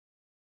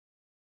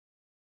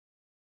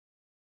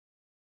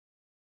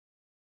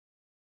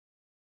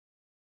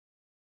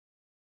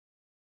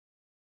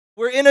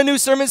We're in a new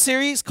sermon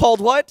series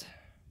called what?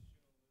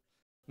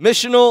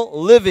 Missional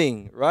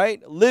living,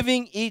 right?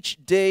 Living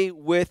each day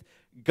with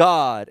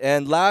God.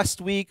 And last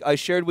week I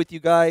shared with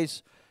you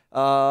guys,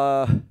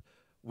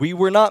 we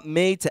were not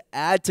made to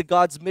add to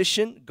God's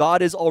mission.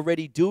 God is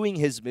already doing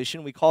his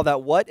mission. We call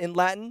that what in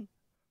Latin?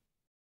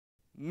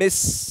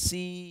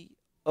 Missio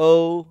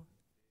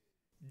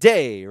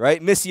Dei,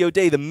 right? Missio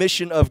Dei, the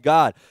mission of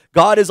God.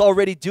 God is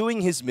already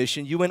doing his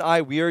mission. You and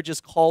I, we are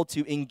just called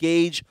to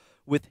engage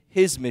with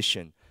his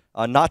mission,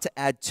 not to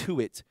add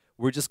to it.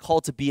 We're just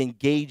called to be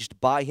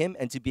engaged by him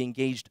and to be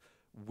engaged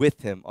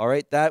with him, all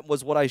right? That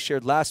was what I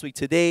shared last week.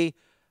 Today,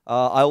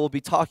 I will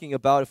be talking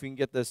about, if we can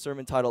get the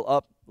sermon title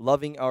up,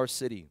 Loving Our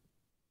City.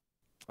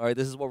 All right,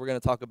 this is what we're going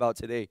to talk about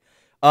today.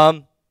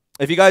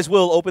 If you guys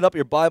will, open up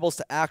your Bibles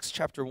to Acts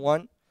chapter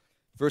 1,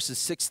 verses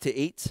 6 to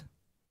 8.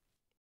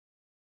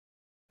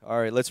 All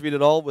right, let's read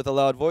it all with a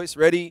loud voice.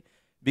 Ready?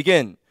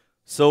 Begin.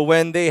 So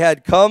when they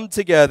had come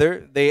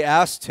together, they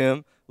asked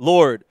him,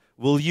 Lord,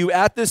 will you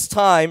at this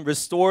time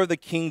restore the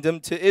kingdom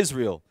to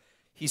Israel?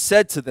 He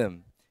said to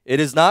them, it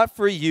is not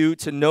for you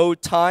to know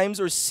times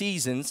or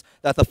seasons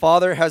that the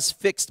Father has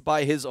fixed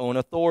by his own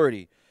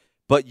authority,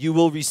 but you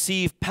will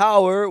receive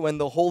power when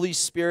the Holy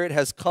Spirit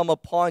has come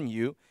upon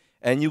you,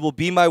 and you will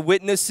be my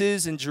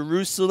witnesses in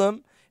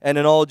Jerusalem and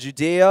in all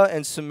Judea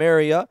and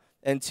Samaria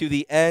and to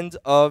the end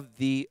of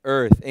the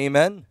earth.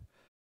 Amen.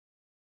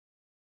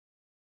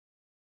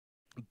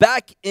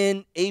 Back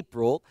in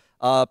April,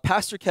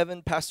 Pastor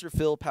Kevin, Pastor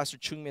Phil, Pastor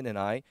Chungmin, and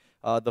I,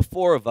 the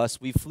four of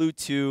us, we flew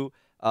to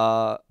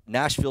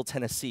Nashville,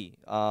 Tennessee.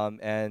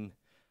 And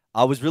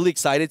I was really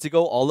excited to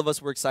go. All of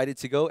us were excited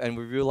to go, and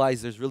we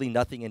realized there's really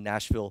nothing in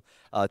Nashville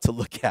to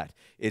look at.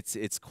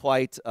 It's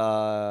quite,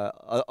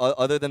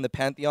 other than the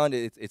Pantheon,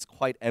 it's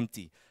quite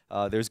empty.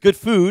 There's good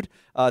food.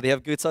 They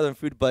have good Southern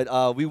food,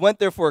 but we went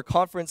there for a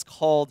conference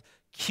called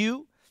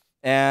Q.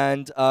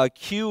 And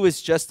Q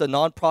is just a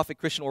nonprofit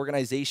Christian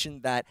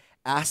organization that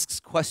asks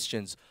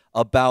questions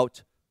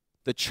about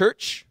the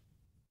church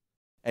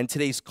and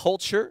today's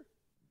culture.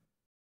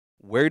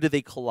 Where do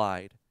they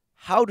collide?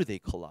 How do they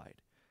collide?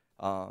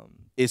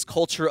 Is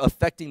culture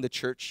affecting the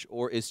church,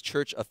 or is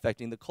church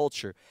affecting the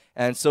culture?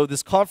 And so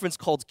this conference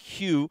called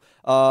Q,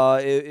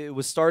 it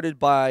was started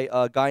by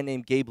a guy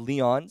named Gabe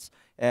Leons,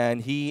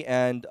 and he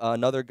and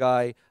another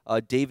guy,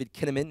 David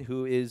Kinnaman,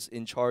 who is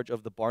in charge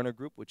of the Barna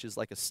Group, which is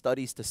like a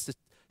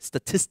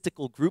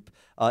statistical group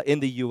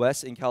in the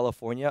U.S., in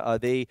California.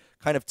 They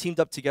kind of teamed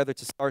up together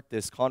to start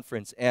this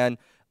conference. And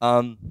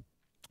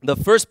the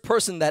first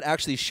person that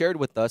actually shared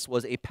with us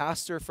was a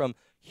pastor from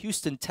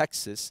Houston,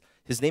 Texas.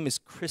 His name is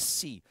Chris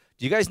C.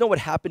 Do you guys know what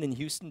happened in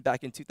Houston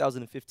back in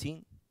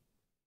 2015?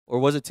 Or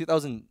was it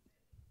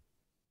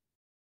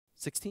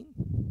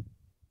 2016?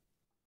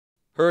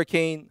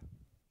 Hurricane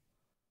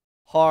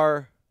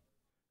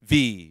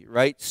Harvey,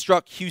 right,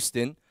 struck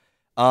Houston,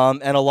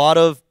 and a lot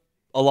of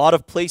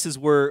places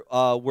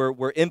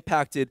were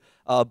impacted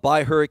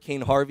by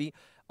Hurricane Harvey.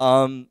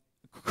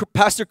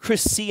 Pastor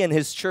Chris C. and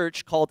his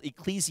church, called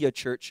Ecclesia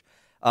Church,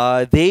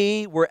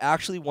 they were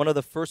actually one of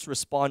the first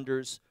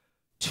responders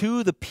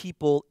to the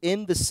people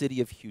in the city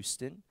of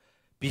Houston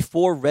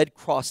before Red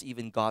Cross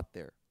even got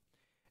there.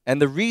 And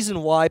the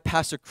reason why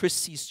Pastor Chris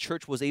C.'s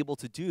church was able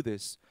to do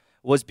this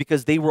was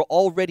because they were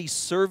already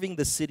serving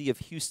the city of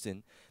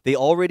Houston. They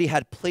already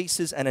had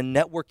places and a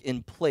network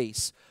in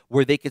place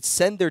where they could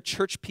send their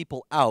church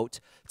people out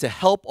to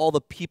help all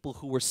the people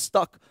who were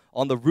stuck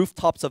on the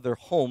rooftops of their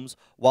homes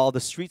while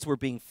the streets were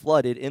being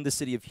flooded in the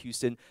city of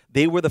Houston.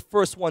 They were the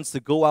first ones to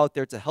go out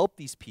there to help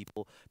these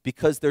people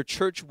because their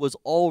church was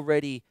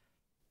already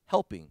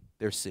helping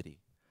their city.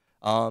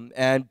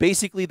 And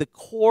basically the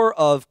core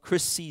of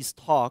Chris C.'s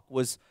talk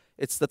was,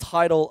 it's the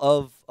title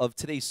of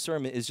today's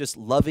sermon, is just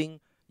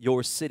loving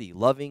your city,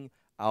 loving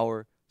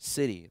our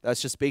city.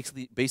 That's just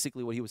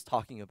basically what he was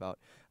talking about.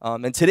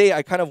 And today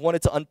I kind of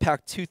wanted to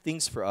unpack two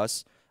things for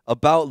us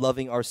about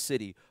loving our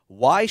city.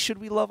 Why should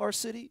we love our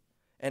city?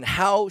 And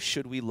how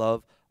should we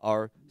love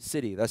our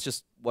city? That's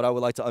just what I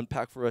would like to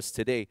unpack for us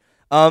today.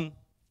 In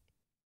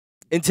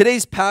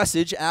today's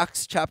passage,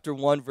 Acts chapter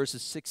 1,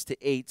 verses 6 to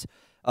 8,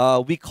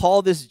 we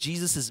call this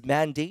Jesus'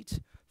 mandate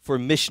for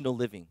missional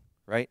living,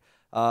 right?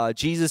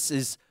 Jesus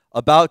is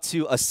about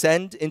to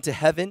ascend into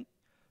heaven,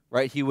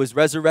 right? He was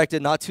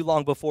resurrected not too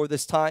long before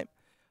this time,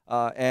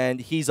 and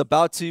he's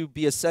about to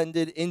be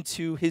ascended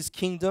into his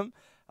kingdom,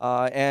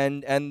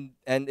 and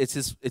it's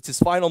his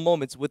final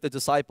moments with the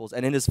disciples.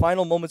 And in his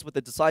final moments with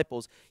the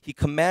disciples, he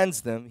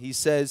commands them. He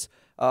says,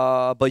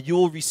 "But you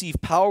will receive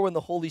power when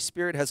the Holy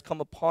Spirit has come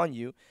upon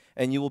you,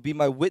 and you will be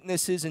my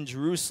witnesses in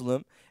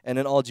Jerusalem and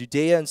in all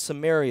Judea and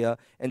Samaria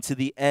and to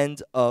the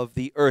end of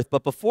the earth."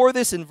 But before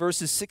this, in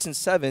verses 6 and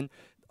 7,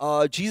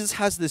 Jesus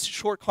has this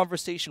short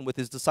conversation with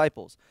his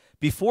disciples.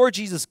 Before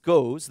Jesus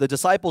goes, the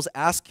disciples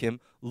ask him,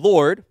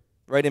 Lord,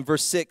 right in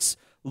verse 6,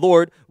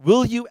 Lord,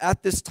 will you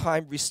at this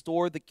time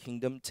restore the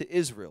kingdom to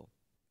Israel?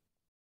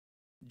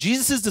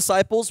 Jesus'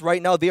 disciples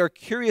right now, they are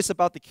curious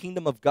about the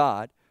kingdom of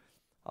God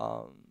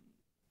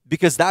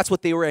because that's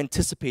what they were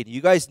anticipating.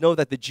 You guys know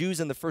that the Jews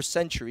in the first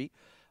century,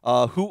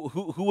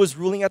 who was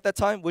ruling at that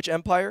time? Which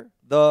empire?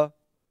 The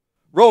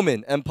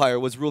Roman Empire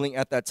was ruling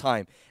at that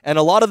time. And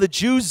a lot of the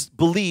Jews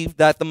believed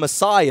that the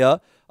Messiah,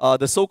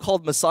 the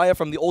so-called Messiah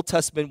from the Old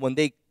Testament, when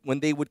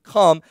they would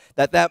come,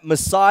 that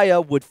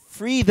Messiah would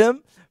free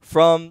them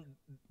from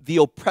the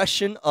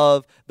oppression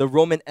of the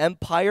Roman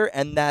Empire,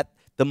 and that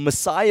the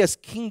Messiah's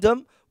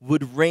kingdom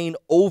would reign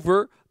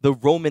over the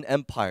Roman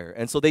Empire.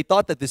 And so they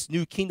thought that this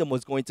new kingdom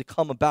was going to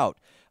come about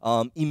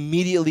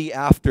immediately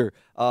after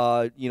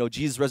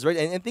Jesus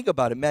resurrected. And think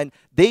about it, man.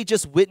 They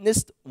just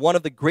witnessed one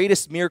of the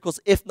greatest miracles,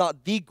 if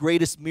not the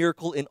greatest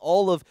miracle in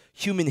all of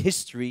human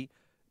history.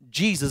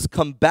 Jesus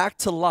come back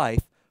to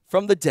life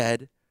from the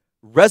dead,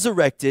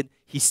 resurrected.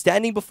 He's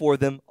standing before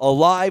them,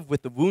 alive,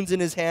 with the wounds in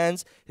his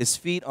hands, his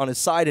feet on his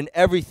side, and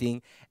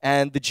everything.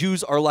 And the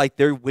Jews are like,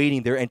 they're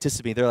waiting, they're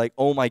anticipating. They're like,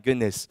 oh my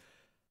goodness,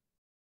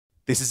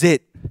 this is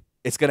it.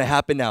 It's going to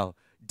happen now.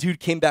 Dude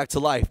came back to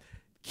life.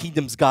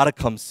 Kingdom's got to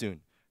come soon,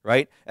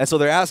 right? And so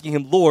they're asking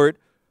him, Lord,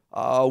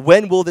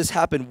 when will this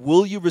happen?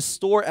 Will you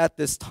restore at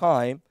this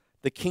time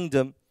the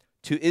kingdom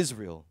to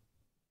Israel?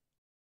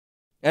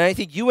 And I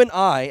think you and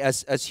I,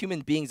 as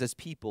human beings, as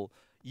people,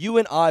 you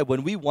and I,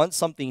 when we want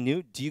something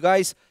new, do you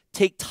guys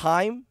take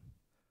time,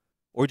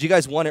 or do you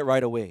guys want it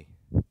right away?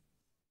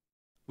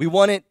 We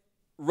want it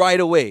right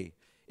away.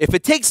 If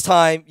it takes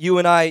time, you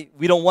and I,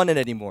 we don't want it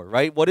anymore,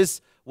 right?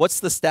 What's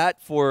the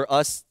stat for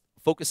us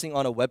focusing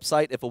on a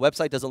website? If a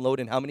website doesn't load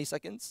in how many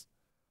seconds?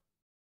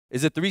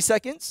 Is it 3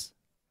 seconds?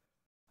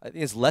 I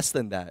think it's less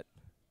than that.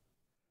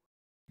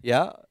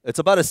 Yeah, it's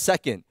about a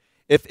second.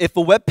 If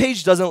a web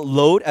page doesn't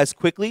load as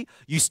quickly,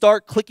 you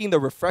start clicking the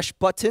refresh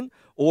button,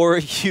 or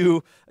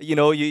you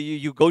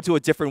go to a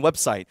different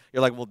website.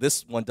 You're like, well,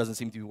 this one doesn't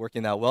seem to be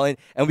working that well,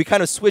 and we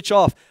kind of switch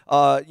off,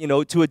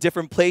 to a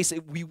different place.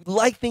 We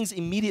like things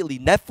immediately.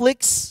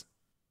 Netflix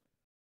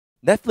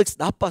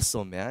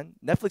napaso, man.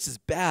 Netflix is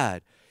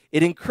bad.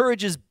 It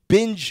encourages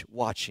binge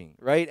watching,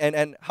 right?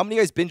 And how many of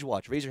you guys binge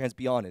watch? Raise your hands.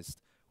 Be honest.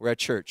 We're at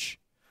church.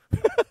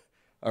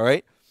 All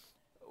right.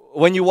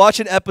 When you watch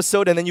an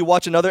episode and then you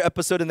watch another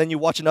episode and then you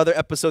watch another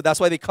episode, that's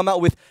why they come out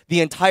with the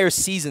entire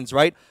seasons,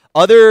 right?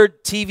 Other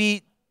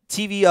TV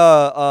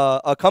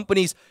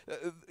companies,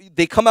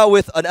 they come out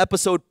with an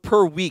episode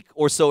per week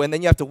or so, and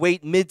then you have to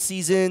wait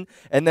mid-season,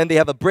 and then they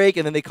have a break,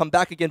 and then they come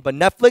back again. But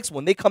Netflix,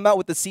 when they come out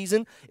with the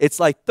season, it's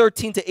like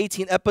 13 to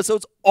 18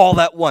 episodes all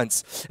at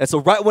once. And so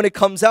right when it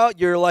comes out,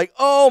 you're like,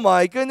 oh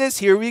my goodness,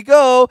 here we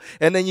go.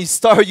 And then you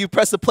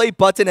press the play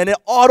button, and it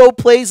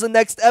auto-plays the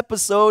next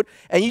episode,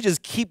 and you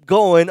just keep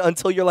going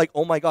until you're like,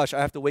 oh my gosh, I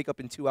have to wake up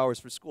in 2 hours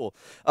for school.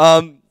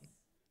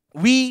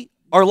 We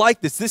are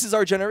like this. This is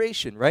our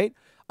generation, right?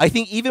 I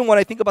think even when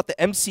I think about the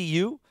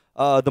MCU,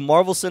 the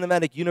Marvel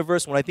Cinematic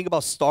Universe, when I think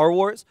about Star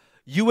Wars,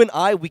 you and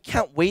I, we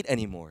can't wait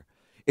anymore.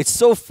 It's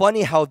so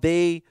funny how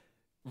they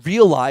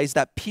realize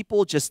that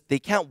people they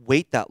can't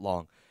wait that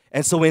long.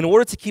 And so in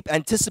order to keep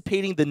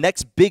anticipating the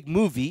next big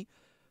movie,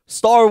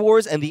 Star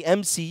Wars and the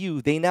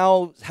MCU, they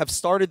now have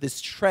started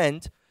this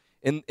trend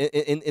in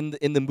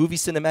the movie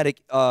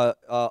cinematic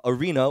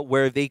arena,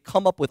 where they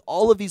come up with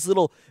all of these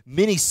little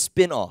mini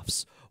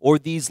spin-offs, or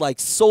these like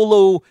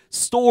solo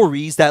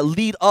stories that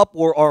lead up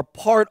or are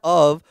part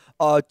of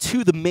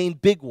to the main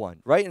big one,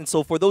 right? And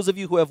so for those of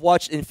you who have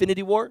watched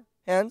Infinity War,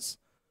 hands?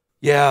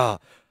 Yeah.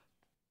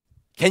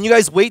 Can you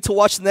guys wait to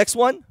watch the next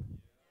one?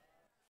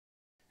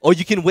 Oh,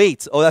 you can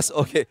wait. Oh, that's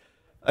okay.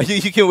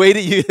 You can wait.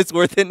 It's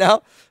worth it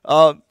now.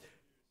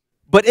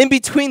 But in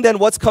between then,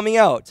 what's coming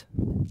out?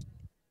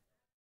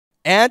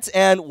 Ant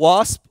and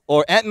Wasp,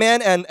 or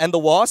Ant-Man and the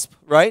Wasp,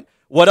 right?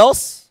 What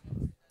else?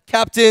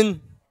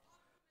 Captain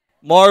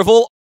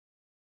Marvel.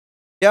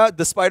 Yeah,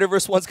 the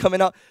Spider-Verse one's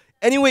coming out.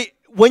 Anyway,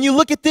 when you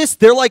look at this,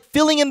 they're like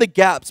filling in the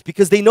gaps,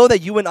 because they know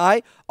that you and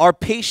I, our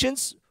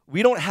patience,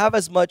 we don't have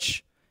as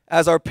much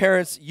as our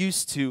parents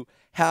used to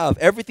have.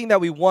 Everything that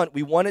we want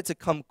it to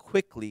come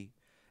quickly.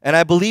 And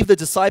I believe the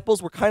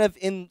disciples were kind of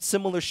in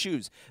similar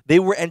shoes. They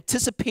were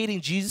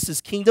anticipating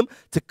Jesus' kingdom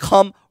to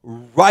come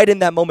right in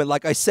that moment.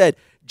 Like I said,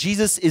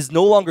 Jesus is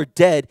no longer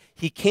dead.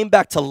 He came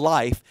back to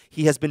life.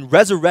 He has been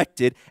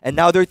resurrected. And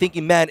now they're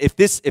thinking, man,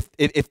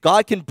 if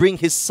God can bring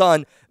his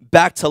son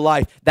back to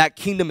life, that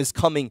kingdom is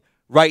coming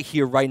right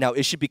here, right now.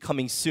 It should be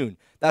coming soon.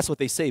 That's what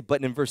they say.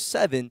 But in verse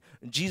 7,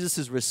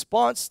 Jesus'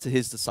 response to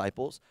his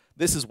disciples,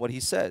 this is what he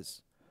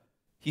says.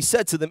 He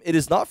said to them, "It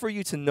is not for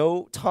you to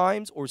know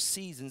times or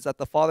seasons that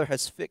the Father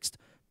has fixed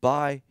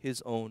by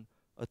his own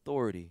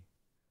authority."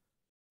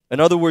 In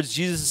other words,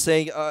 Jesus is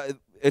saying,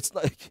 it's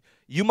like,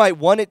 you might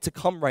want it to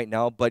come right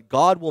now, but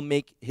God will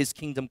make his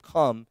kingdom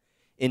come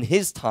in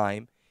his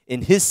time,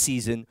 in his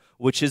season,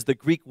 which is the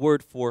Greek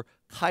word for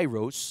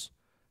kairos,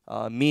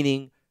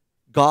 meaning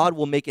God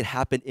will make it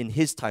happen in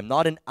his time,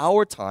 not in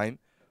our time,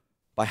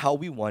 by how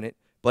we want it,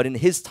 but in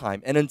his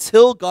time. And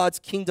until God's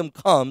kingdom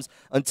comes,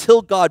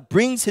 until God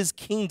brings his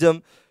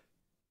kingdom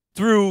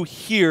through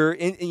here,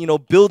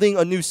 building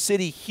a new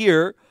city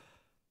here,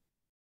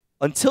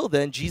 until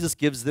then, Jesus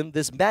gives them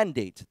this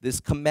mandate, this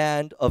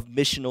command of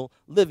missional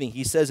living.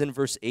 He says in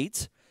verse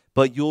 8,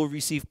 "But you will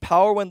receive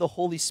power when the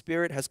Holy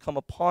Spirit has come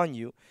upon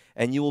you,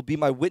 and you will be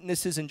my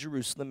witnesses in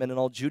Jerusalem and in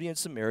all Judea and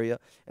Samaria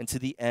and to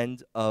the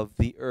end of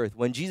the earth."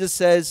 When Jesus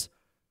says,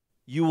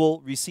 you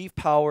will receive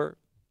power,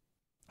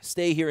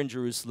 stay here in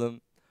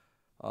Jerusalem,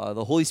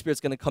 the Holy Spirit's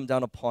going to come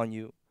down upon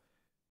you.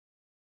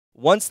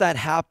 Once that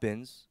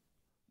happens,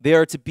 they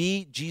are to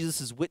be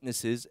Jesus'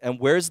 witnesses. And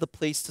where's the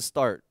place to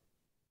start?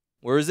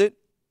 Where is it?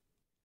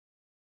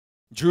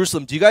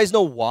 Jerusalem. Do you guys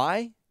know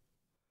why?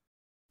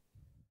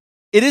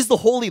 It is the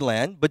Holy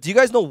Land, but do you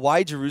guys know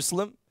why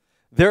Jerusalem?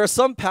 There are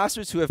some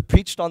pastors who have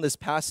preached on this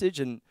passage,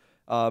 and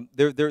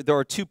there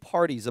are two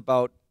parties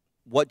about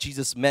what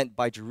Jesus meant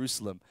by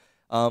Jerusalem.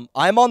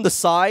 I'm on the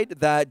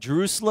side that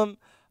Jerusalem,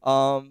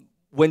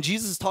 when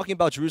Jesus is talking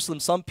about Jerusalem,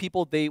 some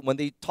people, when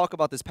they talk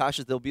about this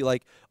passage, they'll be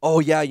like, oh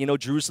yeah,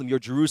 Jerusalem, your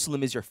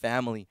Jerusalem is your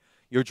family.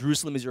 Your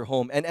Jerusalem is your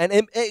home. And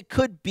it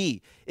could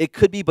be,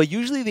 but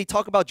usually they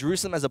talk about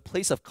Jerusalem as a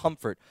place of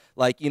comfort.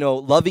 Like,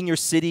 loving your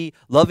city,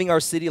 loving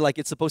our city, like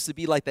it's supposed to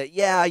be like that.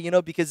 Yeah,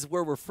 because it's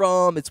where we're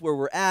from, it's where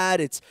we're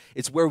at, it's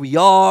where we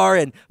are,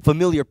 and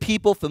familiar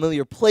people,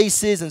 familiar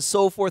places, and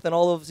so forth, and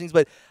all of those things.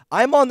 But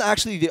I'm on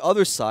actually the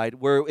other side,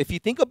 where if you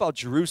think about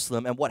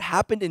Jerusalem and what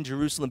happened in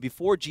Jerusalem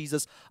before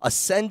Jesus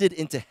ascended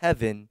into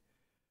heaven,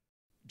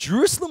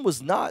 Jerusalem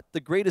was not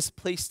the greatest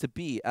place to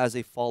be as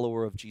a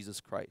follower of Jesus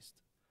Christ.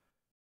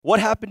 What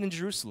happened in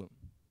Jerusalem?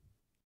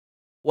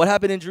 What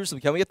happened in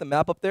Jerusalem? Can we get the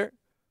map up there?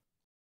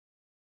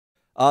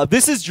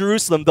 This is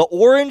Jerusalem. The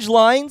orange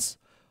lines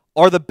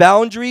are the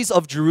boundaries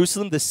of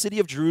Jerusalem, the city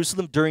of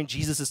Jerusalem during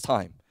Jesus'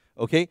 time.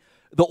 Okay?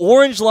 The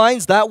orange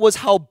lines, that was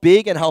how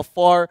big and how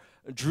far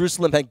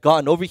Jerusalem had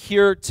gotten. Over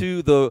here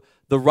to the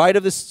right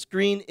of the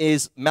screen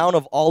is Mount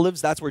of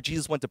Olives. That's where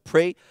Jesus went to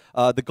pray.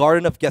 The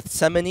Garden of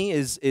Gethsemane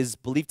is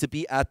believed to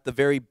be at the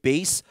very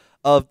base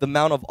of the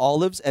Mount of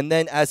Olives. And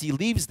then as he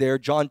leaves there,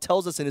 John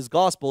tells us in his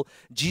gospel,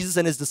 Jesus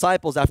and his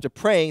disciples, after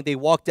praying, they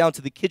walk down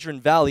to the Kidron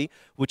Valley,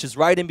 which is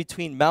right in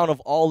between Mount of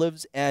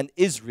Olives and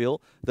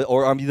Israel,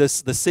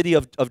 the city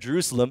of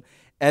Jerusalem.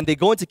 And they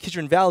go into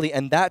Kidron Valley,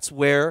 and that's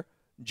where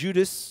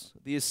Judas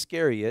the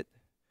Iscariot,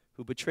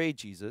 who betrayed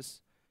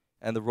Jesus,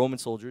 and the Roman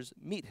soldiers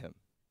meet him.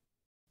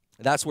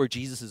 And that's where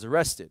Jesus is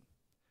arrested.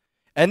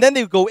 And then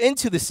they go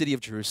into the city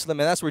of Jerusalem,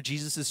 and that's where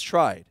Jesus is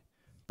tried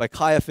by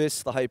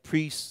Caiaphas, the high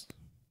priest,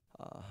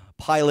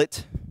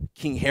 Pilate.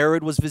 King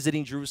Herod was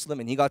visiting Jerusalem,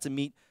 and he got to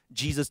meet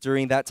Jesus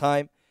during that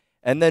time.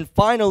 And then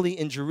finally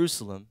in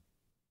Jerusalem,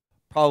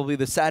 probably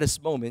the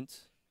saddest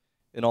moment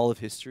in all of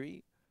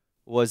history,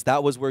 was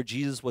where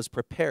Jesus was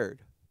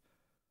prepared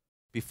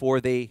before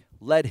they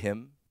led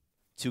him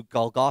to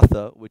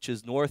Golgotha, which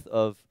is north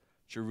of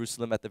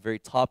Jerusalem at the very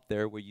top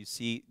there, where you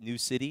see New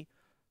City.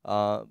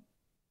 The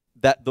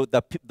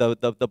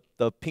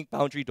pink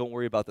boundary, don't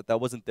worry about that. That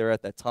wasn't there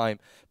at that time.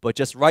 But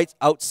just right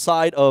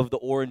outside of the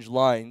orange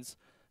lines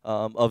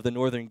of the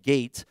northern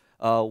gate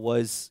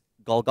was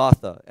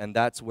Golgotha, and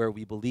that's where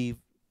we believe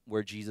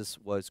where Jesus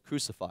was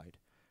crucified.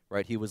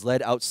 Right? He was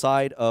led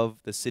outside of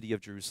the city of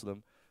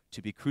Jerusalem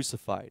to be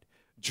crucified.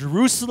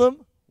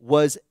 Jerusalem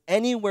was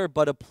anywhere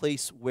but a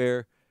place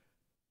where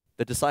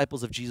the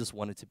disciples of Jesus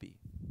wanted to be.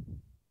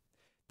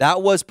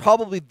 That was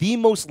probably the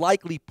most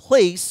likely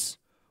place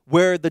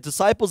where the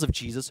disciples of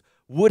Jesus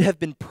would have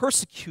been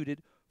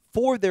persecuted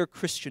for their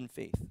Christian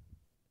faith.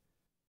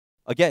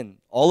 Again,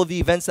 all of the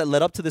events that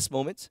led up to this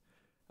moment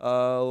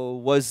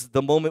was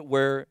the moment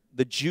where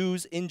the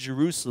Jews in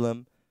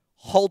Jerusalem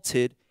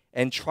halted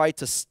and tried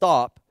to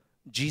stop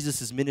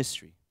Jesus'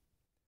 ministry.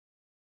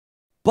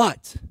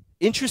 But,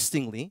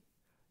 interestingly,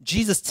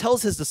 Jesus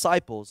tells his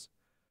disciples,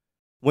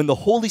 when the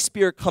Holy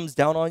Spirit comes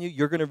down on you,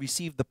 you're going to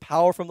receive the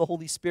power from the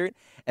Holy Spirit.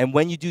 And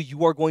when you do,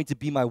 you are going to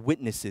be my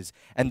witnesses.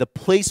 And the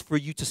place for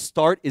you to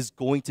start is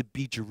going to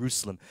be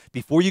Jerusalem.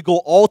 Before you go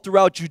all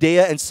throughout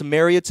Judea and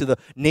Samaria to the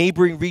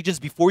neighboring regions,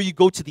 before you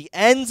go to the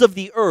ends of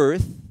the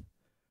earth,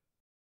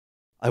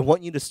 I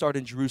want you to start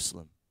in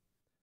Jerusalem.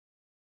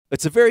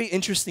 It's a very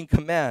interesting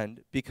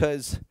command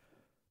because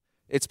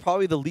it's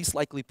probably the least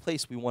likely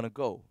place we want to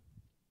go.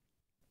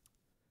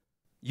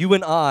 You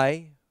and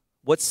I,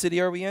 what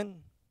city are we in?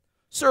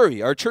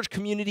 Surrey. Our church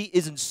community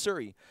is in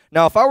Surrey.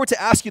 Now, if I were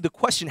to ask you the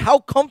question, how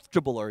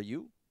comfortable are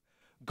you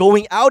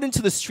going out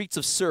into the streets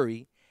of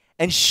Surrey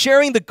and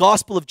sharing the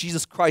gospel of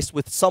Jesus Christ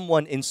with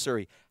someone in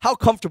Surrey? How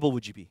comfortable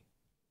would you be?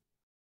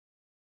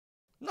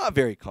 Not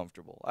very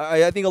comfortable.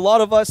 I think a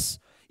lot of us,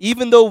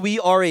 even though we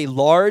are a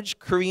large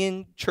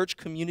Korean church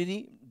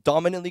community,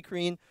 dominantly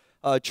Korean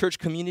church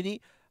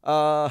community,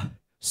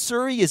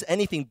 Surrey is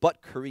anything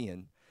but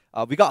Korean.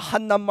 We got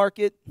Hannam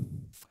Market,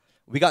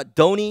 we got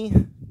Doni,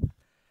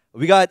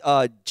 we got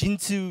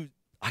Jinsu,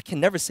 I can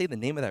never say the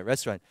name of that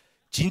restaurant.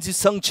 Jinsu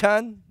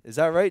Sungchan, is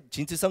that right?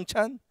 Jinsu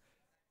Sungchan?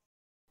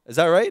 Is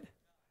that right?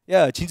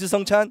 Yeah, Jinsu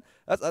Sungchan.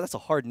 That's a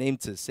hard name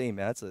to say,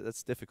 man.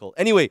 That's difficult.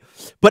 Anyway,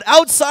 but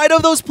outside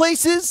of those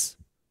places,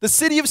 the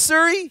city of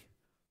Surrey,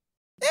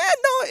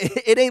 no,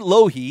 it ain't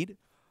Lougheed.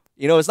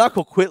 It's not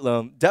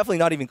Coquitlam. Definitely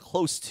not even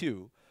close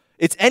to.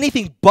 It's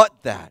anything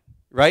but that,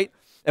 right?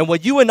 And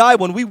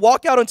when we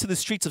walk out onto the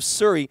streets of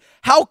Surrey,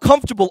 how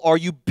comfortable are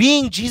you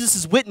being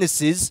Jesus'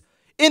 witnesses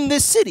in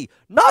this city?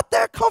 Not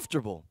that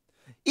comfortable.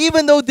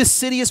 Even though this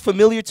city is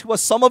familiar to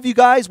us, some of you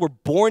guys were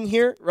born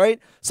here, right?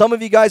 Some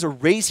of you guys are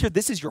raised here.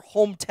 This is your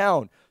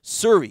hometown,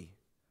 Surrey.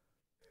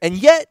 And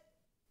yet,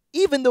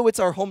 even though it's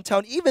our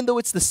hometown, even though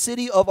it's the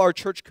city of our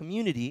church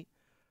community,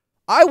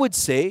 I would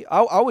say,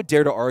 I would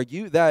dare to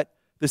argue that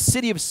the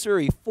city of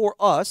Surrey, for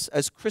us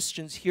as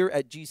Christians here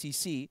at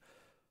GCC,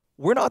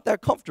 we're not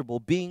that comfortable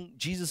being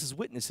Jesus'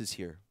 witnesses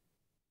here.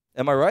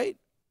 Am I right?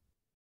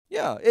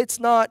 Yeah, it's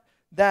not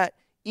that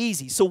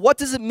easy. So what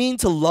does it mean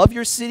to love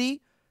your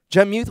city?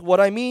 Gem Youth, what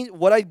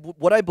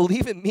I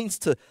believe it means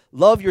to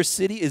love your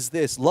city is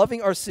this.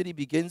 Loving our city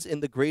begins in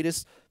the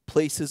greatest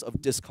places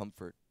of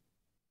discomfort.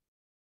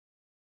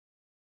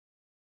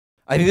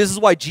 I think this is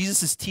why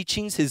Jesus'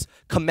 teachings, his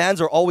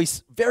commands are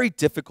always very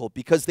difficult,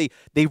 because they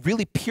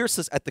really pierce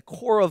us at the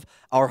core of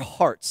our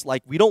hearts.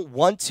 Like, we don't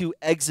want to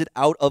exit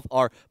out of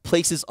our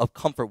places of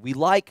comfort. We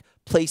like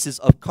places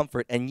of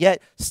comfort, and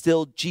yet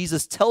still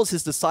Jesus tells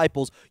his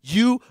disciples,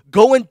 you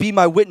go and be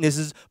my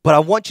witnesses, but I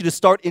want you to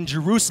start in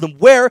Jerusalem,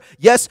 where,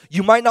 yes,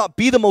 you might not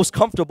be the most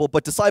comfortable,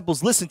 but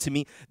disciples, listen to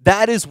me,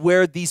 that is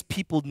where these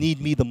people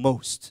need me the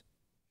most.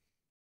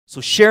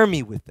 So share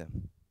me with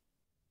them.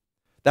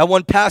 That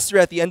one pastor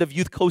at the end of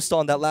Youth Coast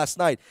on that last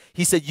night,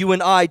 he said, you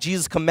and I,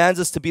 Jesus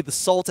commands us to be the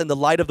salt and the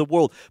light of the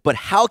world. But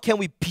how can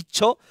we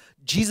picture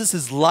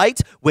Jesus'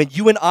 light when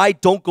you and I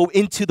don't go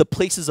into the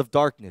places of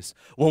darkness?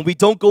 When we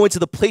don't go into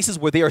the places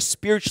where they are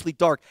spiritually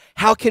dark,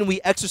 how can we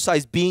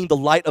exercise being the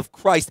light of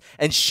Christ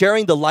and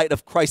sharing the light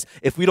of Christ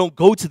if we don't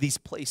go to these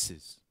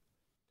places?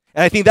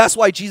 And I think that's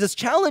why Jesus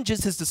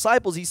challenges his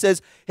disciples. He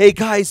says, hey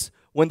guys,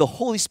 when the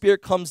Holy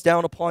Spirit comes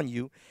down upon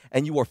you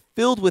and you are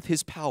filled with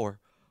his power,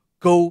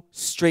 go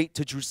straight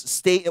to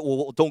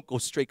Jerusalem. Don't go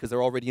straight because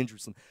they're already in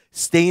Jerusalem.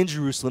 Stay in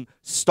Jerusalem.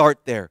 Start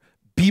there.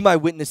 Be my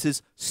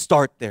witnesses.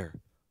 Start there.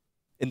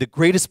 In the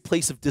greatest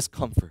place of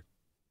discomfort.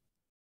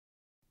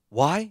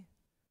 Why?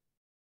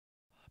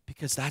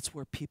 Because that's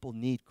where people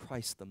need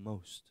Christ the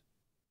most.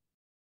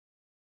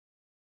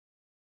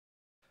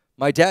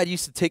 My dad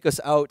used to take us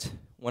out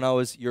when I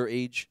was your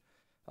age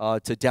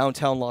to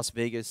downtown Las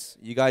Vegas.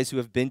 You guys who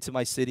have been to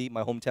my city,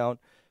 my hometown,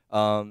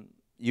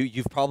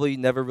 You've probably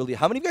never really...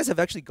 How many of you guys have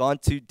actually gone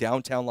to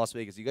downtown Las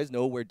Vegas? You guys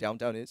know where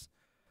downtown is?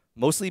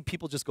 Mostly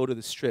people just go to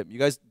the Strip. You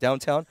guys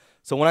downtown?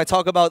 So when I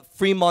talk about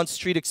Fremont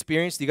Street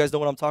experience, do you guys know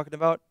what I'm talking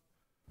about?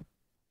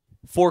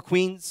 Four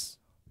Queens,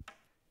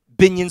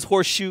 Binion's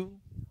Horseshoe,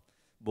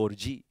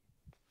 Borgi.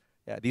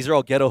 Yeah, these are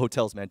all ghetto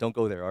hotels, man. Don't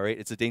go there, all right?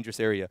 It's a dangerous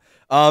area.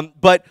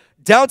 But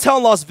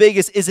downtown Las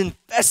Vegas is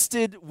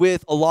infested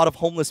with a lot of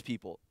homeless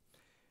people.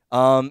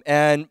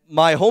 And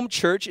my home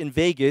church in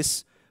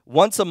Vegas...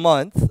 Once a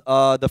month,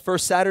 the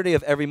first Saturday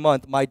of every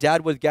month, my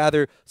dad would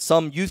gather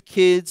some youth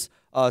kids,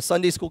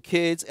 Sunday school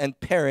kids, and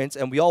parents,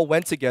 and we all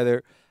went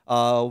together.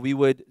 We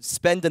would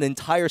spend an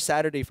entire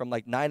Saturday from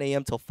like 9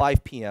 a.m. till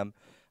 5 p.m.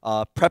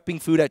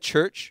 Prepping food at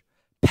church,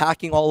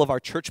 packing all of our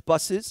church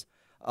buses,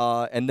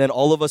 and then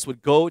all of us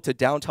would go to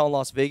downtown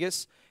Las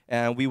Vegas,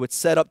 and we would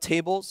set up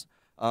tables.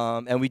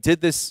 And we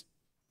did this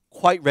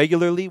quite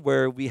regularly,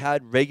 where we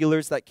had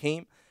regulars that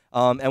came.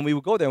 And we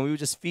would go there and we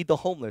would just feed the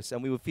homeless.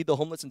 And we would feed the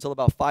homeless until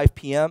about 5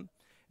 p.m.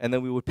 And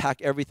then we would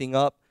pack everything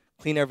up,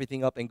 clean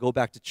everything up, and go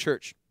back to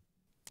church.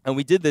 And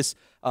we did this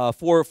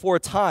for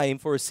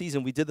a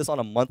season. We did this on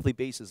a monthly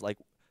basis, like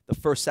the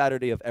first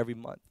Saturday of every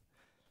month.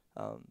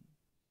 And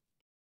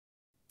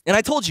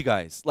I told you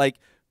guys, like,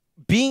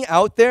 being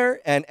out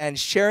there and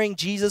sharing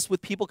Jesus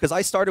with people, because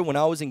I started when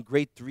I was in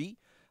grade 3.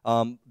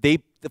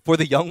 For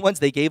the young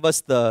ones, they gave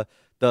us the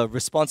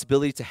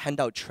responsibility to hand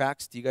out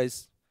tracts. Do you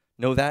guys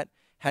know that?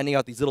 Handing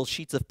out these little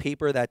sheets of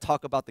paper that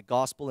talk about the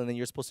gospel, and then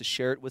you're supposed to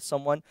share it with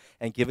someone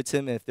and give it to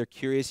them. And if they're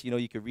curious,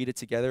 you could read it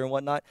together and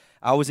whatnot.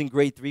 I was in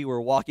grade 3. We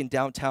were walking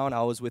downtown.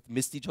 I was with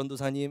Misty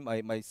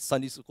Chondosanim, my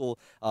Sunday school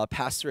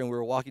pastor, and we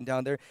were walking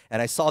down there. And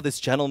I saw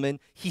this gentleman.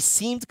 He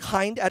seemed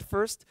kind at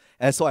first,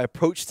 and so I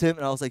approached him,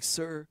 and I was like,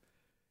 sir,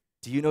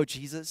 do you know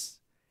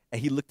Jesus?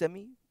 And he looked at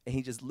me, and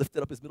he just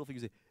lifted up his middle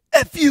finger and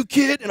said, F you,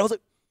 kid. And I was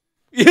like,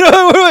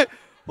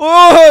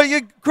 oh,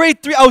 you're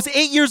grade 3. I was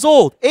 8 years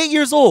old. 8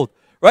 years old.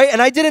 Right?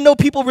 And I didn't know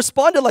people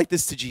responded like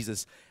this to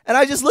Jesus. And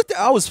I just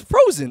I was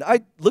frozen.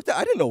 I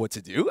didn't know what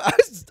to do. I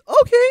was,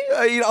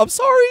 okay, I'm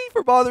sorry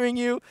for bothering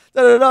you.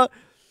 Da, da, da.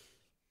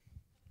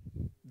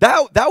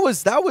 That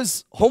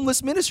was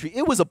homeless ministry.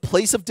 It was a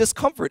place of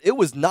discomfort. It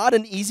was not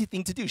an easy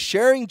thing to do.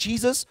 Sharing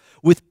Jesus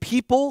with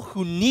people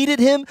who needed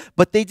him,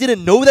 but they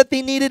didn't know that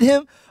they needed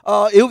him,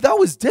 that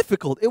was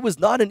difficult. It was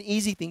not an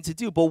easy thing to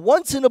do. But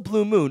once in a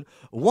blue moon,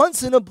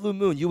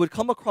 you would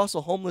come across a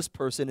homeless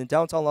person in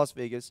downtown Las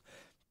Vegas.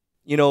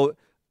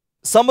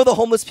 Some of the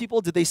homeless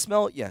people, did they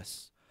smell?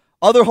 Yes.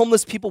 Other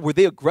homeless people, were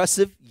they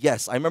aggressive?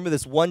 Yes. I remember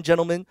this one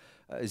gentleman,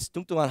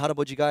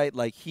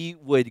 like he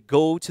would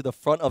go to the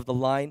front of the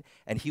line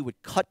and he would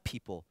cut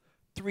people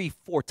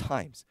 3-4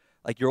 times.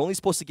 Like you're only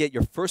supposed to get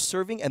your first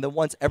serving, and then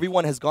once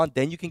everyone has gone,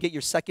 then you can get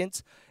your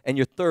seconds and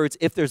your thirds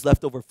if there's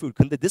leftover food.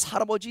 근데 this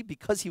할아버지,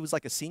 because he was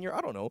like a senior,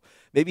 I don't know,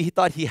 maybe he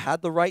thought he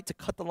had the right to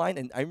cut the line.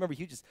 And I remember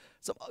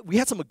we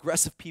had some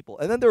aggressive people,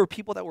 and then there were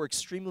people that were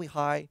extremely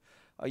high,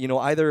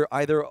 either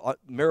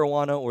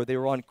marijuana or they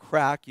were on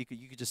crack. You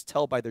could just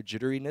tell by their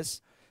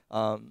jitteriness.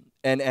 And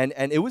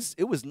it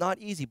was not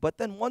easy. But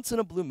then once in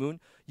a blue moon,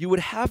 you would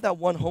have that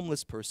one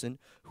homeless person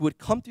who would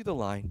come through the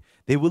line.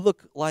 They would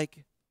look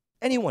like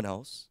anyone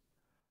else.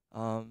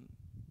 And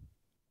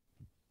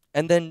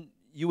then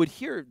you would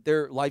hear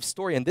their life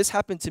story. And this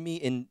happened to me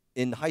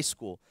in high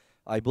school.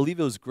 I believe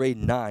it was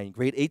grade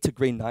 8 to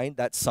grade 9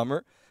 that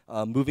summer,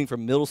 moving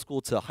from middle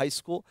school to high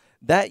school.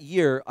 That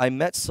year, I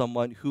met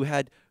someone who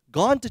had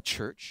gone to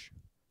church,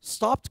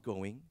 stopped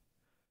going,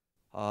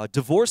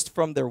 divorced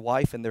from their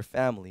wife and their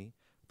family.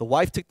 The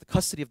wife took the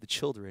custody of the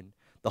children.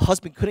 The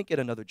husband couldn't get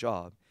another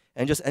job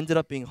and just ended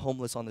up being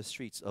homeless on the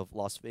streets of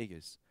Las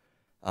Vegas.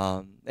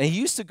 And he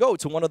used to go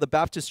to one of the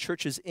Baptist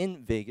churches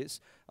in Vegas,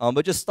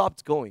 but just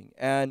stopped going.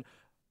 And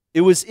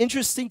it was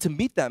interesting to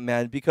meet that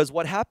man because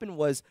what happened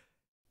was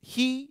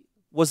he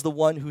was the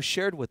one who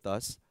shared with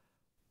us,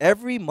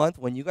 every month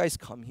when you guys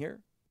come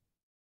here,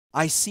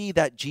 I see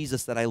that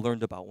Jesus that I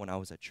learned about when I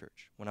was at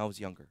church, when I was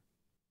younger.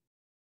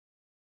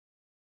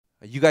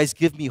 You guys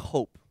give me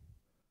hope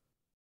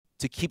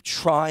to keep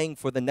trying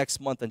for the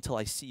next month until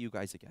I see you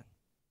guys again.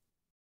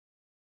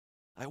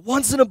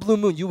 Once in a blue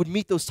moon, you would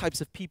meet those types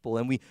of people,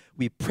 and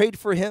we prayed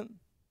for him.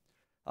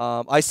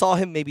 I saw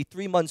him maybe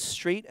 3 months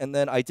straight, and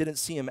then I didn't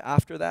see him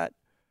after that.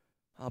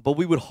 But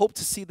we would hope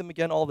to see them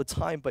again all the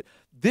time. But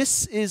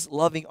this is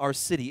loving our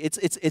city.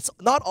 It's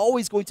not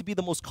always going to be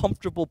the most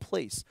comfortable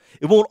place.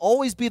 It won't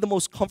always be the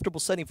most comfortable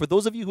setting. For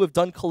those of you who have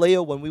done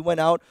Kaleo when we went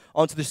out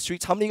onto the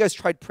streets, how many of you guys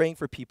tried praying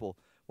for people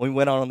when we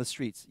went out on the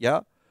streets?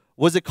 Yeah?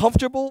 Was it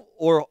comfortable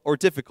or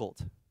difficult?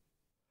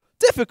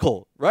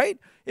 Difficult, right?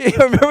 I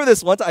remember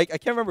this once. I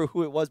can't remember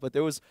who it was, but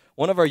there was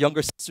one of our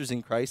younger sisters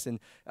in Christ, and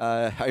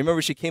I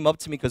remember she came up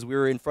to me because we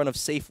were in front of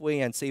Safeway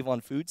and Save On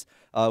Foods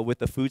with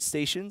the food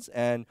stations,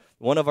 and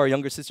one of our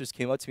younger sisters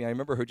came up to me. I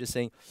remember her just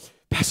saying,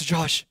 "Pastor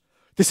Josh,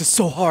 this is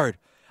so hard.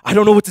 I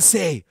don't know what to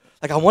say.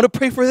 Like, I want to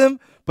pray for them,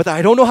 but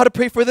I don't know how to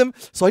pray for them,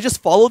 so I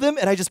just follow them,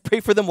 and I just pray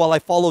for them while I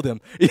follow them."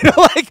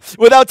 Like,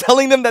 without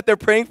telling them that they're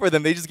praying for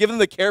them. They just give them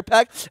the care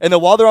pack, and then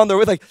while they're on their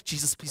way, like,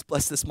 "Jesus, please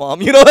bless this mom."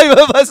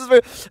 Bless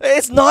this.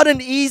 It's not an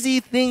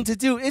easy thing to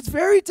do. It's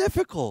very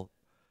difficult.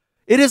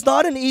 It is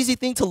not an easy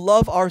thing to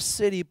love our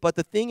city, but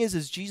the thing is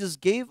Jesus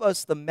gave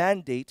us the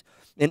mandate.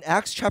 In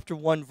Acts chapter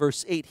 1,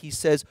 verse 8, he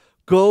says,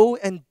 "Go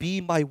and be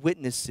my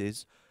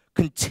witnesses,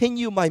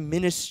 continue my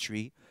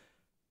ministry,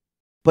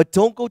 but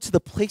don't go to the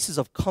places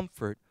of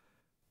comfort,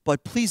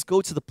 but please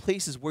go to the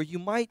places where you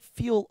might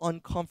feel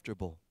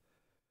uncomfortable.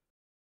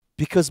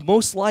 Because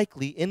most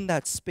likely in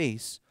that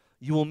space,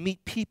 you will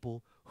meet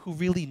people who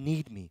really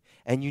need me.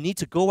 And you need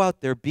to go out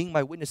there being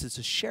my witnesses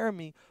to share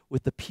me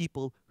with the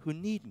people who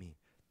need me."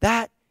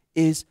 That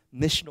is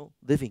missional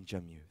living,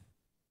 Jamyuth.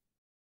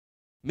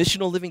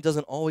 Missional living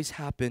doesn't always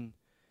happen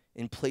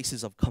in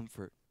places of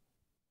comfort.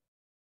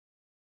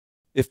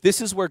 If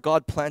this is where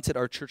God planted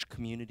our church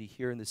community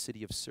here in the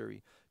city of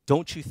Surrey,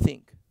 don't you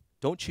think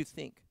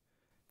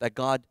that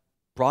God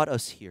brought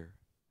us here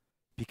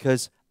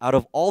because out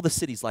of all the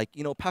cities, like,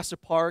 Pastor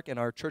Park and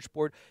our church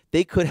board,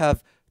 they could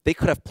have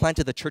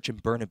planted the church in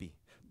Burnaby.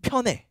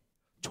 편해,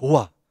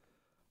 좋아.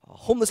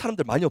 Homeless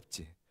사람들 많이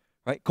없지,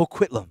 right? Go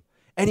Quitlam,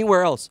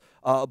 anywhere else,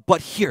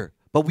 but here.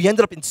 But we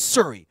ended up in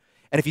Surrey.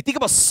 And if you think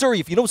about Surrey,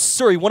 if you know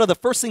Surrey, one of the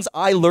first things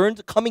I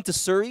learned coming to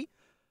Surrey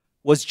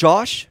was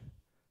Josh.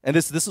 And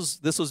this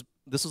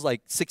was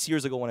like 6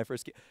 years ago when I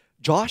first came.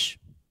 Josh,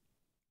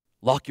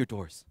 lock your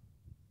doors.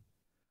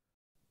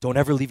 Don't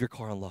ever leave your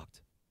car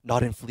unlocked.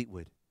 Not in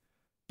Fleetwood.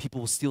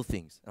 People will steal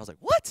things. And I was like,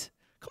 what?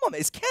 Come on,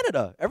 man, it's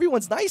Canada.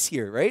 Everyone's nice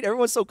here, right?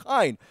 Everyone's so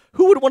kind.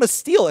 Who would want to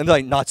steal? And they're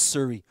like, not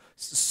Surrey.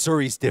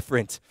 Surrey's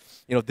different.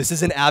 This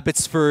isn't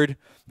Abbotsford.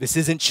 This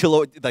isn't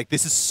Chillo. Like,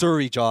 this is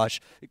Surrey,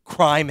 Josh.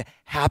 Crime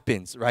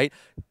happens, right?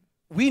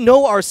 We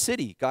know our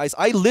city, guys.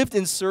 I lived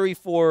in Surrey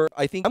for,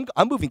 I think,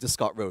 I'm moving to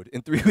Scott Road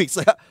in 3 weeks.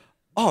 Like,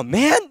 oh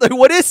man, like,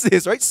 what is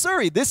this, right?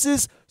 Surrey, this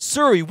is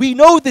Surrey. We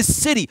know this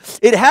city.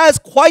 It has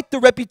quite the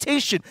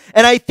reputation.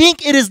 And I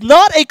think it is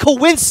not a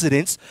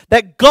coincidence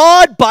that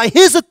God, by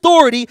his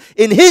authority,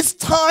 in his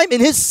time,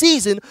 in his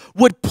season,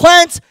 would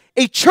plant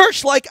a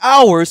church like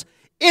ours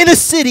in a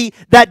city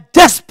that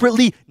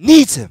desperately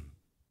needs him.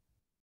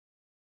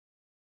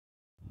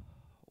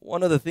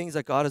 One of the things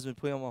that God has been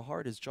putting on my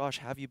heart is, Josh,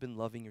 have you been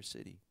loving your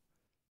city?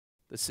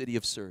 The city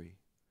of Surrey.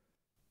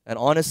 And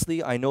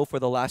honestly, I know for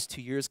the last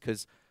 2 years,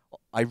 because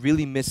I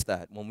really missed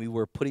that when we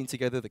were putting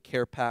together the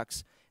care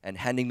packs and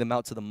handing them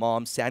out to the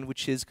moms,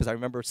 sandwiches, because I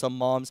remember some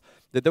moms,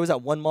 there was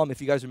that one mom, if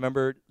you guys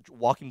remember,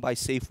 walking by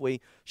Safeway,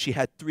 she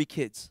had 3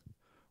 kids,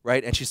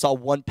 right? And she saw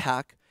one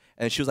pack,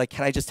 and she was like,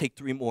 "Can I just take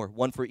 3 more,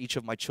 one for each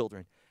of my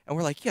children?" And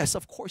we're like, yes,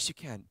 of course you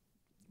can,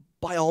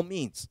 by all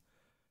means.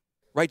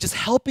 Right? Just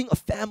helping a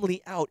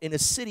family out in a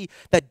city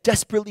that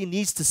desperately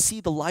needs to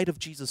see the light of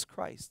Jesus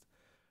Christ.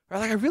 Right?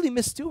 Like, I really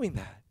miss doing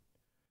that.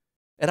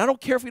 And I don't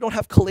care if we don't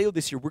have Kaleo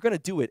this year. We're going to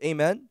do it.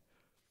 Amen?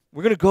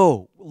 We're going to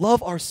go.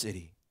 Love our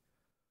city.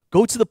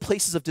 Go to the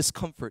places of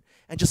discomfort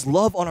and just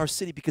love on our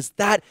city, because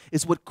that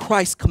is what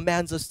Christ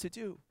commands us to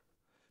do.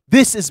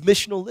 This is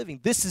missional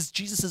living. This is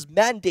Jesus'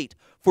 mandate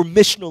for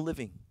missional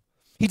living.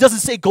 He doesn't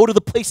say go to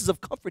the places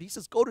of comfort. He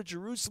says go to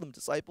Jerusalem,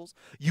 disciples.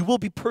 You will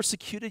be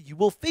persecuted. You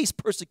will face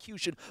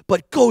persecution,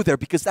 but go there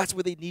because that's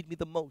where they need me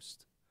the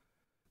most.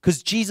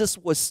 Because Jesus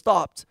was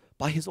stopped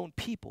by his own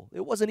people.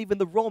 It wasn't even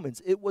the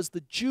Romans. It was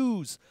the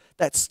Jews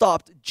that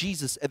stopped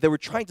Jesus, and they were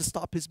trying to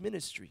stop his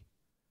ministry.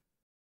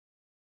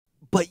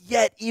 But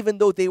yet, even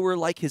though they were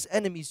like his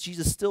enemies,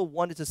 Jesus still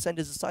wanted to send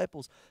his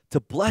disciples to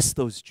bless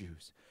those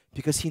Jews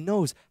because he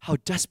knows how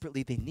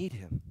desperately they need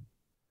him.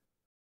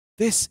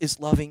 This is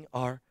loving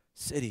our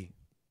city.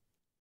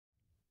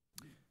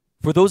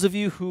 For those of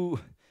you who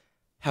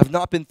have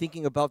not been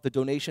thinking about the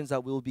donations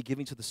that we will be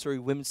giving to the Surrey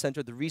Women's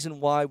Center, the reason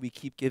why we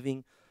keep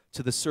giving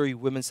to the Surrey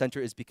Women's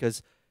Center is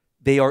because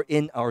they are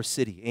in our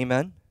city.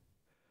 Amen?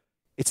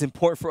 It's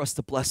important for us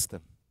to bless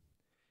them.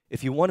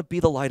 If you want to be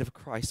the light of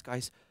Christ,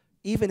 guys,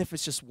 even if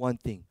it's just one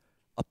thing,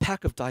 a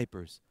pack of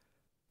diapers,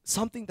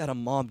 something that a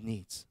mom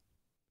needs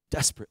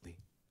desperately,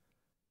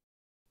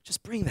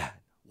 just bring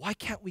that. Why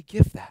can't we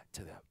give that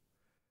to them?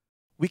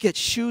 We get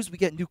shoes, we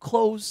get new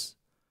clothes,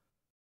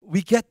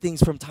 we get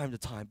things from time to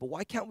time, but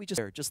why can't we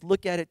just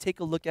look at it, take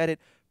a look at it,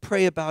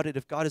 pray about it?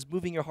 If God is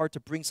moving your heart to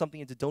bring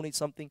something and to donate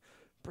something,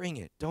 bring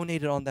it.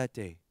 Donate it on that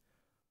day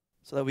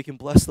so that we can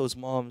bless those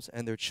moms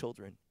and their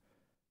children.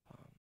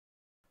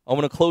 I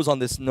want to close on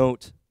this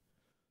note.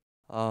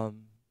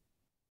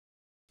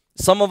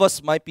 Some of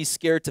us might be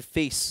scared to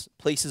face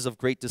places of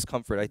great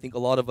discomfort. I think a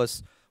lot of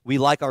us, we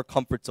like our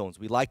comfort zones.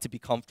 We like to be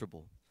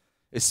comfortable,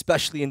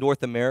 especially in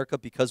North America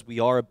because we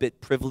are a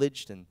bit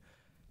privileged and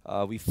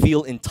we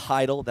feel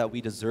entitled that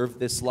we deserve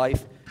this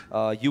life.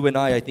 You and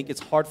I think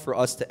it's hard for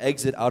us to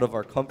exit out of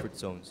our comfort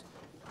zones.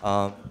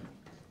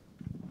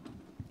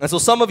 And so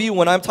some of you,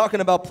 when I'm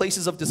talking about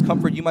places of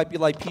discomfort, you might be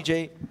like,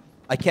 PJ,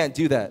 I can't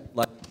do that.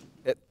 Like,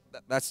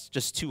 that's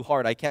just too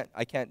hard. I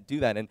can't do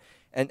that.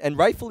 And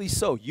rightfully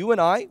so. You and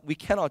I, we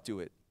cannot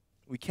do it.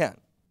 We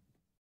can't.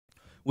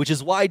 Which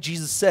is why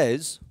Jesus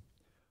says,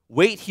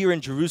 wait here in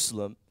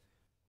Jerusalem,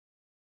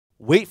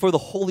 wait for the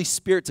Holy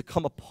Spirit to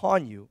come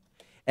upon you,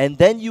 and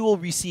then you will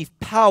receive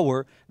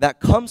power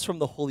that comes from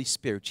the Holy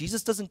Spirit.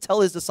 Jesus doesn't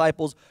tell his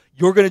disciples,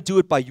 you're going to do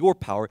it by your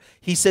power.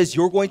 He says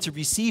you're going to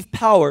receive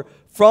power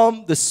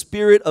from the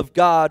Spirit of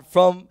God,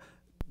 from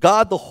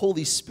God the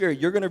Holy Spirit.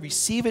 You're going to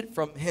receive it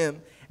from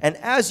him. And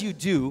as you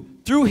do,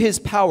 through his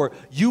power,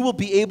 you will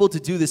be able to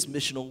do this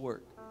missional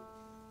work.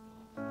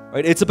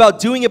 Right? It's about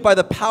doing it by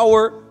the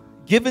power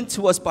given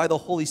to us by the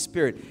Holy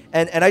Spirit.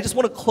 And I just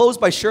want to close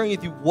by sharing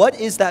with you, what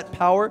is that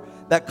power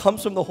that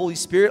comes from the Holy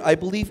Spirit? I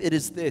believe it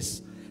is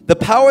this. The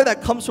power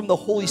that comes from the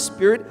Holy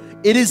Spirit,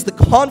 it is the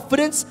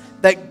confidence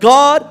that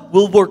God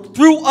will work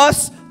through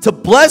us to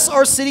bless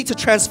our city, to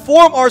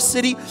transform our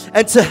city,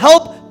 and to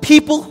help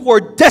people who are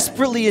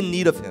desperately in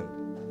need of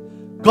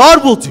him.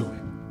 God will do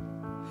it.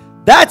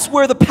 That's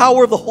where the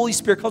power of the Holy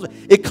Spirit comes from.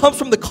 It comes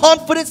from the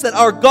confidence that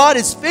our God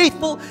is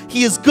faithful,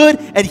 he is good,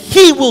 and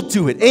he will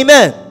do it.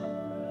 Amen.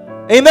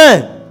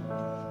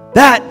 Amen.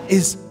 That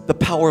is the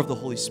power of the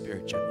Holy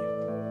Spirit, Jimmy.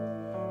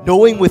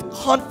 Knowing with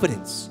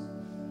confidence,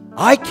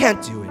 I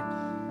can't do it,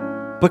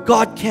 but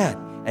God can,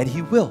 and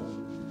he will.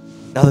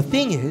 Now the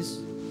thing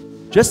is,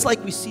 just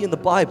like we see in the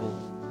Bible,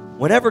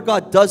 whenever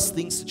God does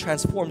things to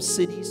transform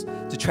cities,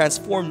 to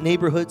transform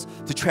neighborhoods,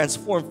 to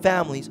transform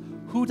families,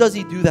 who does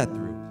he do that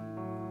through?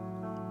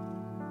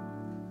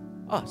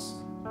 Us.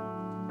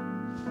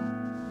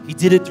 He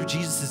did it through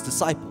Jesus'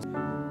 disciples.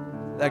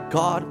 That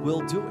God will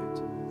do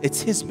it.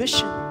 It's his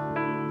mission.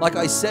 Like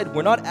I said,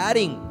 we're not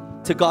adding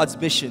to God's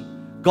mission.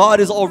 God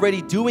is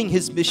already doing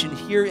his mission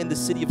here in the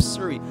city of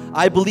Surrey.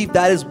 I believe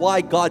that is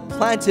why God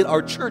planted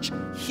our church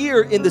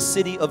here in the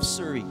city of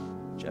Surrey.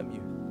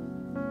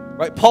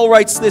 Right? Paul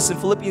writes this in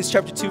Philippians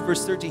chapter 2,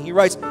 verse 13. He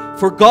writes,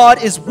 for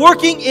God is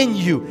working in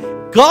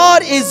you.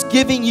 God is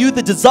giving you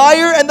the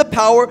desire and the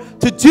power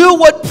to do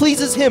what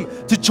pleases him,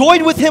 to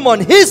join with him on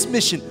his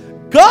mission.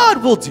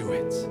 God will do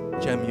it,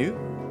 Jemu.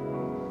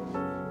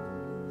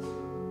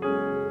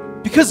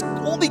 Because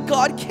only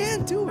God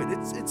can do it.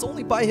 It's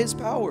only by his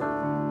power.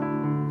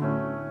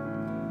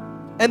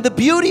 And the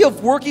beauty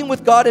of working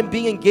with God and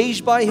being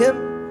engaged by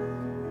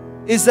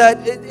him is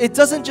that it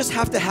doesn't just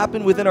have to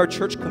happen within our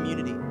church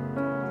community,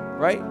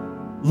 right?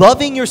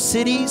 Loving your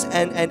cities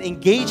and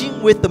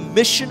engaging with the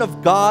mission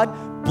of God,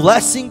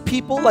 blessing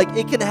people, like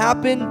it can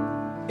happen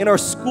in our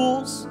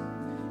schools.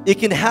 It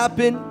can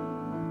happen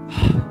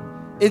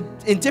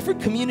in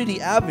different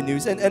community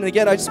avenues. And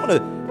again, I just want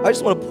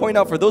to point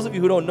out for those of you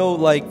who don't know,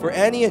 like for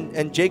Annie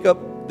and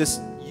Jacob, this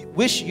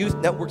Wish Youth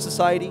Network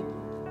Society.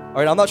 All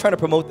right, I'm not trying to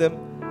promote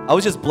them. I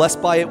was just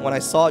blessed by it when I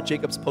saw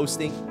Jacob's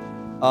posting.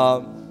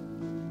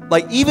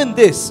 Like even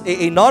this,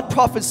 a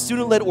nonprofit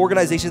student-led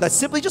organization that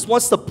simply just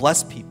wants to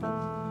bless people,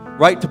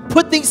 right? To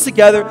put things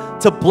together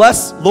to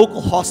bless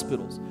local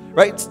hospitals,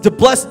 right? To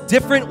bless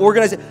different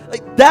organizations.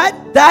 Like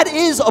that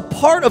is a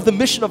part of the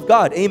mission of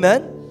God.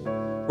 Amen?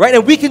 Right?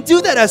 And we can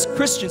do that as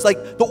Christians.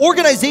 Like the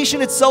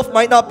organization itself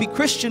might not be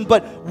Christian,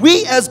 but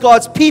we as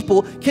God's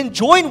people can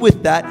join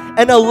with that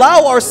and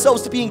allow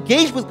ourselves to be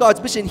engaged with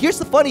God's mission. And here's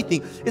the funny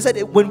thing, is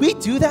that when we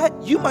do that,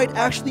 you might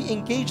actually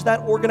engage that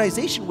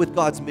organization with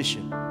God's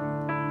mission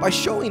by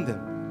showing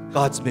them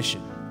God's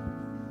mission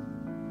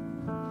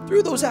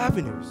through those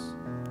avenues,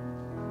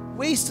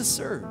 ways to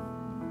serve.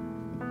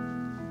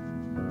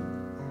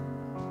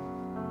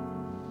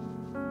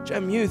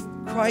 Gem Youth,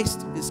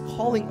 Christ is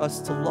calling us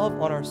to love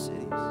on our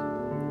cities.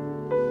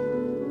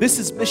 This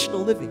is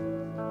missional living.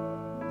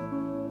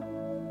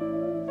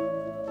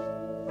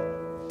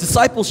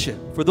 Discipleship,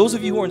 for those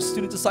of you who are in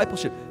student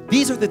discipleship,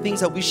 these are the things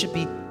that we should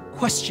be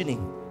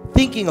questioning,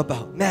 thinking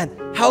about.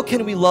 Man, how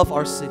can we love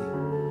our city?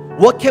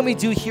 What can we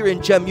do here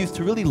in Gem Youth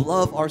to really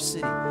love our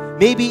city?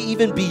 Maybe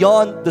even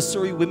beyond the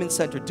Surrey Women's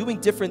Center, doing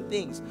different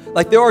things.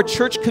 Like there are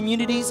church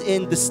communities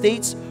in the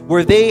States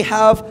where they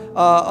have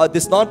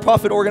this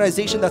nonprofit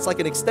organization that's like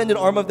an extended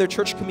arm of their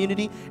church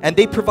community, and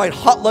they provide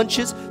hot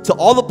lunches to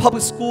all the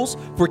public schools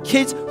for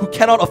kids who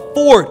cannot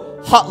afford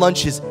hot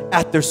lunches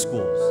at their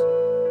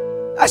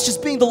schools. That's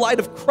just being the light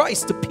of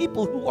Christ to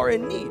people who are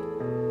in need.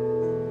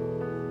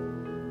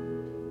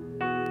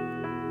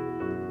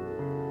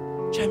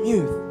 Gem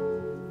Youth,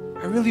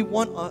 I really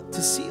want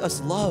to see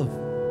us love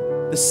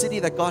the city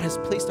that God has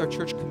placed our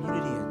church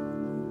community in.